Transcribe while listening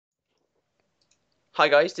Hi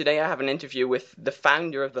guys, today I have an interview with the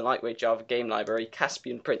founder of the lightweight Java game library,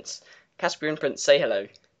 Caspian Prince. Caspian Prince, say hello.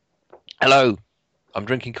 Hello, I'm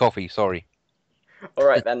drinking coffee, sorry.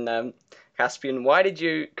 Alright then, Caspian, why did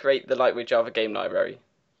you create the lightweight Java game library?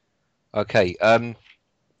 Okay,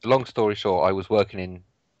 long story short, I was working in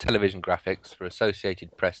television graphics for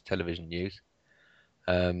Associated Press Television News,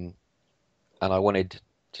 um, and I wanted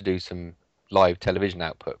to do some live television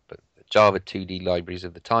output, but the Java 2D libraries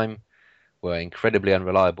of the time were incredibly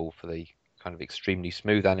unreliable for the kind of extremely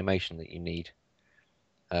smooth animation that you need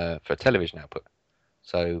for television output.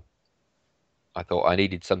 So I thought I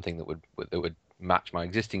needed something that would match my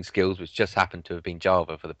existing skills, which just happened to have been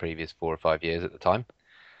Java for the previous 4 or 5 years at the time.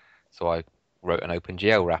 So I wrote an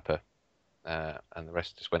OpenGL wrapper and the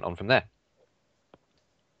rest just went on from there.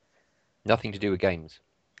 Nothing to do with games.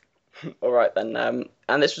 Alright then,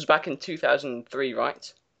 and this was back in 2003,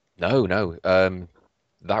 right? No, no.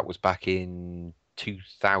 That was back in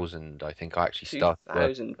 2000. I think I actually started working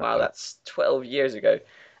 2000, on wow, it. that's 12 years ago.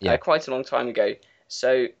 Yeah. Quite a long time ago.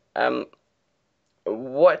 So, how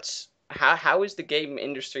is the game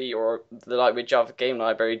industry or the lightweight Java game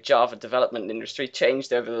library, Java development industry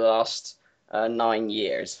changed over the last 9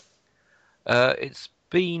 years? It's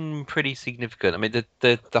been pretty significant. I mean,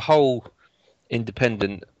 the whole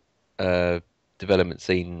independent uh, development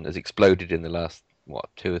scene has exploded in the last what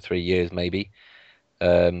 2 or 3 years maybe.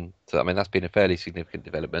 So I mean, that's been a fairly significant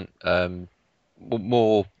development.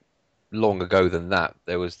 More long ago than that,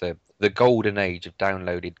 there was the golden age of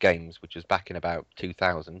downloaded games, which was back in about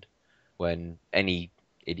 2000, when any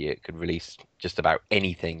idiot could release just about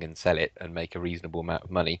anything and sell it and make a reasonable amount of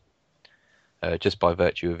money, just by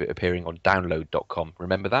virtue of it appearing on download.com.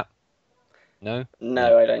 Remember that? No? Yeah.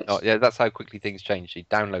 No, I Oh, don't. yeah, that's how quickly things change. See,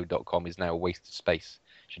 download.com is now a waste of space.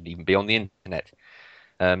 Shouldn't even be on the internet.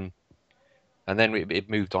 Um, and then it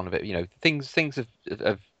moved on a bit. Things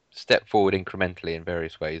have stepped forward incrementally in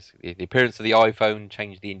various ways. The appearance of the iPhone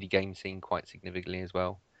changed the indie game scene quite significantly as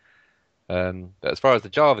well. But as far as the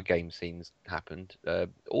Java game scenes happened,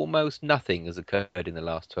 almost nothing has occurred in the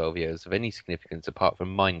last 12 years of any significance apart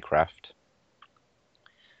from Minecraft.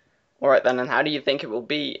 All right then, and how do you think it will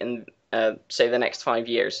be in, say, the next 5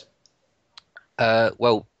 years?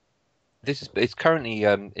 Well, it's currently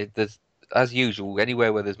there's as usual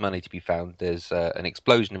anywhere where there's money to be found, there's an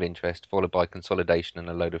explosion of interest followed by consolidation and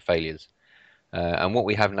a load of failures. And what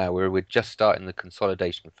we have now, we're just starting the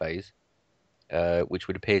consolidation phase, which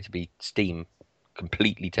would appear to be Steam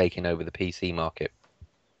completely taking over the PC market.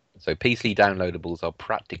 So PC downloadables are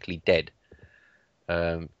practically dead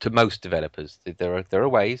to most developers. There are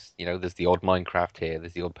ways, there's the odd Minecraft here,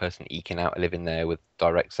 there's the odd person eking out a living there with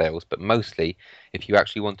direct sales, but mostly, if you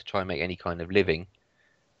actually want to try and make any kind of living,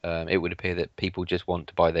 it would appear that people just want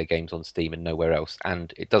to buy their games on Steam and nowhere else.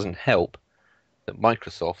 And it doesn't help that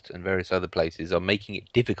Microsoft and various other places are making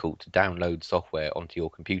it difficult to download software onto your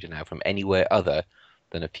computer now from anywhere other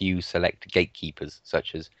than a few select gatekeepers,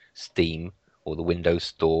 such as Steam or the Windows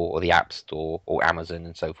Store or the App Store or Amazon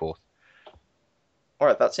and so forth. All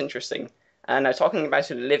right, that's interesting. And now talking about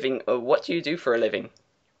a living, what do you do for a living?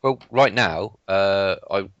 Well, right now,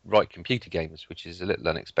 I write computer games, which is a little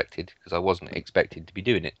unexpected because I wasn't expected to be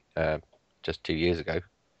doing it just 2 years ago.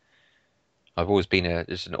 I've always been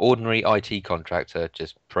just an ordinary IT contractor,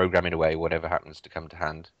 just programming away whatever happens to come to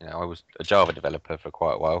hand. I was a Java developer for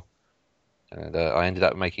quite a while, and I ended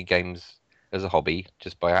up making games as a hobby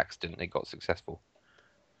just by accident. It got successful.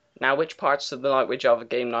 Now, which parts of the Lightweight Java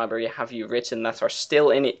game library have you written that are still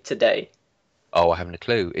in it today? Oh, I haven't a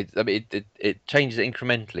clue. I mean, it changes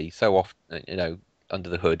incrementally so often, under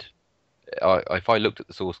the hood. If I looked at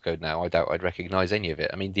the source code now, I doubt I'd recognize any of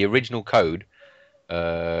it. I mean, the original code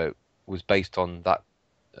uh, was based on that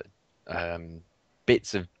um,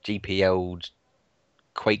 bits of GPL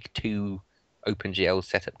Quake 2 OpenGL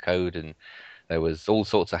setup code, and there was all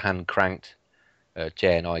sorts of hand cranked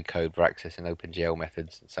JNI code for accessing OpenGL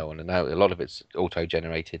methods and so on. And now a lot of it's auto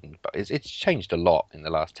generated, but it's changed a lot in the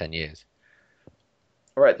last 10 years.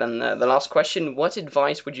 All right, then the last question: what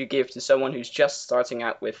advice would you give to someone who's just starting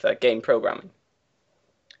out with game programming?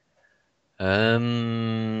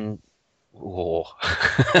 Um, oh.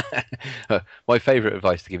 My favorite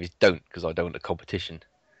advice to give is don't, because I don't want a competition.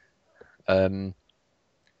 Um,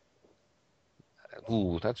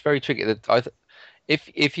 that's very tricky.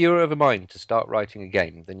 If you're of a mind to start writing a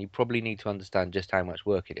game, then you probably need to understand just how much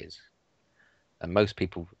work it is. And most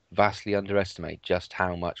people vastly underestimate just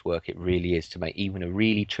how much work it really is to make even a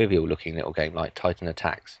really trivial looking little game like Titan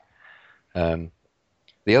Attacks. Um,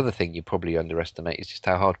 the other thing you probably underestimate is just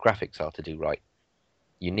how hard graphics are to do right.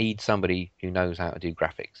 You need somebody who knows how to do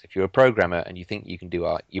graphics. If you're a programmer and you think you can do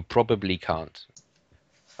art, you probably can't.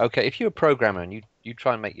 Okay, if you're a programmer and you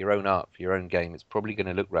try and make your own art for your own game, it's probably going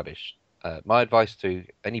to look rubbish. My advice to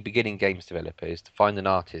any beginning games developer is to find an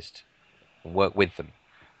artist and work with them.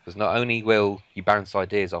 Because not only will you bounce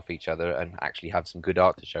ideas off each other and actually have some good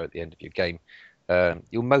art to show at the end of your game,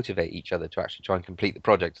 you'll motivate each other to actually try and complete the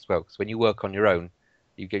project as well. Because when you work on your own,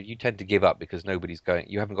 you tend to give up because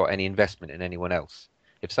you haven't got any investment in anyone else.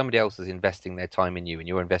 If somebody else is investing their time in you and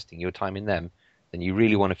you're investing your time in them, then you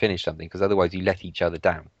really want to finish something because otherwise you let each other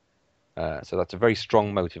down. So that's a very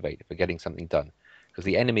strong motivator for getting something done. Because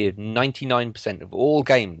the enemy of 99% of all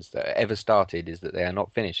games that are ever started is that they are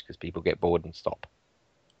not finished because people get bored and stop.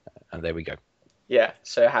 And there we go. Yeah.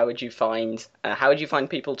 So how would you find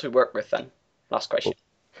people to work with then? Last Well, question.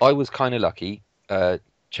 I was kind of lucky.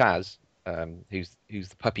 Chaz, who's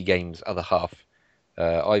the Puppy Games other half,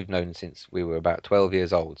 I've known since we were about 12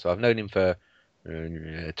 years old. So I've known him for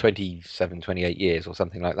 27, 28 years or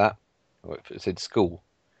something like that, since school.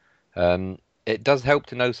 Um, it does help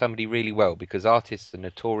to know somebody really well because artists are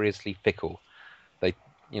notoriously fickle. They,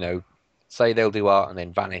 you know, say they'll do art and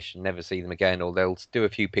then vanish and never see them again, or they'll do a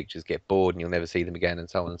few pictures, get bored, and you'll never see them again, and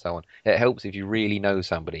so on and so on. It helps if you really know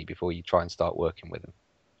somebody before you try and start working with them.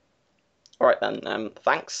 All right then.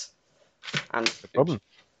 Thanks. And No problem.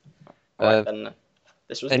 all right Uh, then.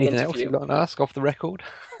 This was the anything else interview. you'd like to ask off the record?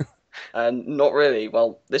 Not really.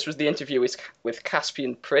 Well, this was the interview with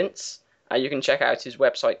Caspian Prince. You can check out his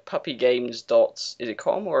website puppygames dot is it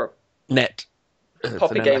com or Net. So no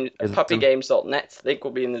puppygames.net. Link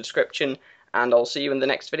will be in the description, and I'll see you in the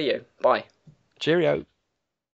next video. Bye. Cheerio.